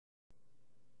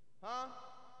Huh?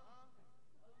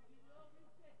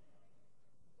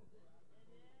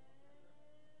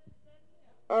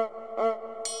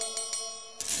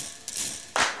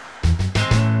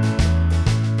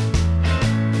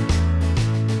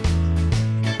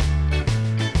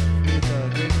 It's a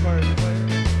great part player.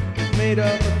 It's made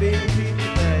up of big pieces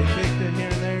that he fixed it here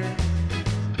and there.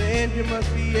 The engine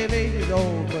must be 8 years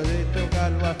old, but it still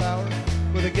got a lot of power.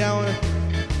 With a gallon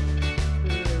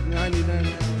of 99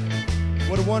 hours.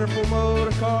 What a wonderful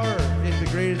motor car. It's the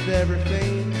greatest ever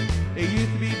seen. It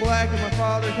used to be black in my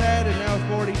father's hat, and now it's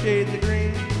 40 shades of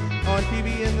green. On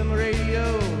TV and the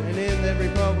radio, and in every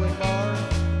public bar.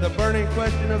 The burning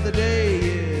question of the day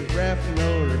is Raft's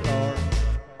motor car.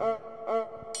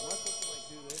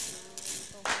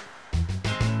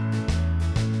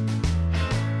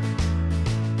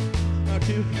 Now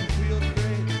 2 wheels are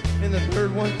great, and the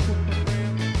third one's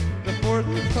ram. The fourth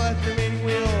is the last remaining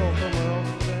wheel from an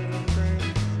old tram.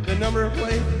 The number of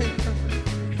plates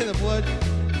in the blood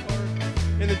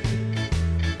in the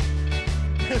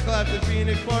class of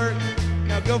Phoenix Park.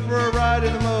 Now go for a ride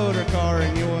in the motor car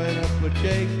and you'll end up with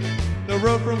shake. The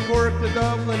road from Cork to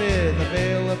Dublin is a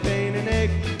veil of pain and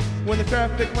ache. When the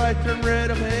traffic lights turn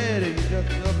red up ahead and you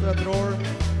just open up the door.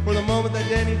 For the moment that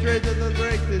Danny treads at the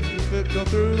brakes, his foot go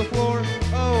through the floor.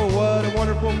 Oh, what a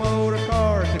wonderful motor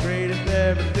car, it's the greatest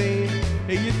ever seen.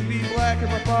 It used to be black in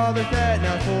my father's hat,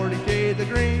 now 40 shades of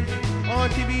green. On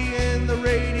TV and the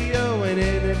radio and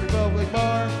in every public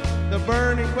bar. The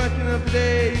burning question of the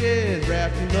day is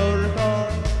Raft's motor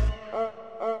car.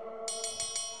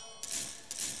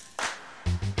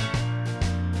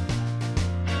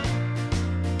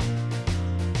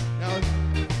 Now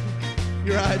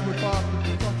your eyes would pop.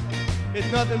 It's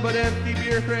nothing but empty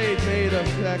beer crates made of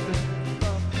cactus.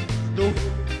 So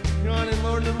John and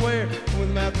Lord knows where when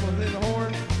the mouth was in the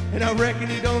horn. And I reckon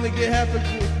he'd only get half a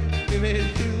clue. He made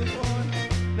it to the pond.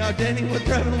 Now Denny was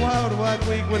driving wild last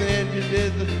week when the engine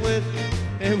did the split.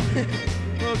 And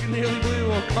smoke nearly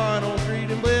blew on Connell Street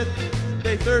in Blitz.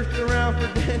 They searched around for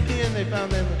Denny and they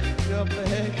found them up the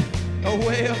heck.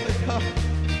 Away up the top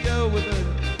go with a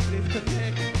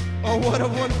neck. Oh, what a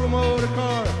wonderful motor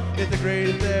car. It's the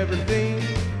greatest ever seen.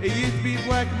 It used to be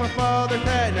black in my father's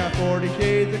hat, now 40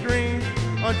 shades of green.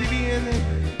 On TV and then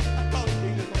I probably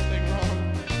seen this whole thing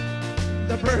wrong.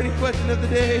 The burning question of the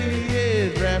day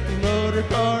is Raft's motor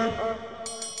car.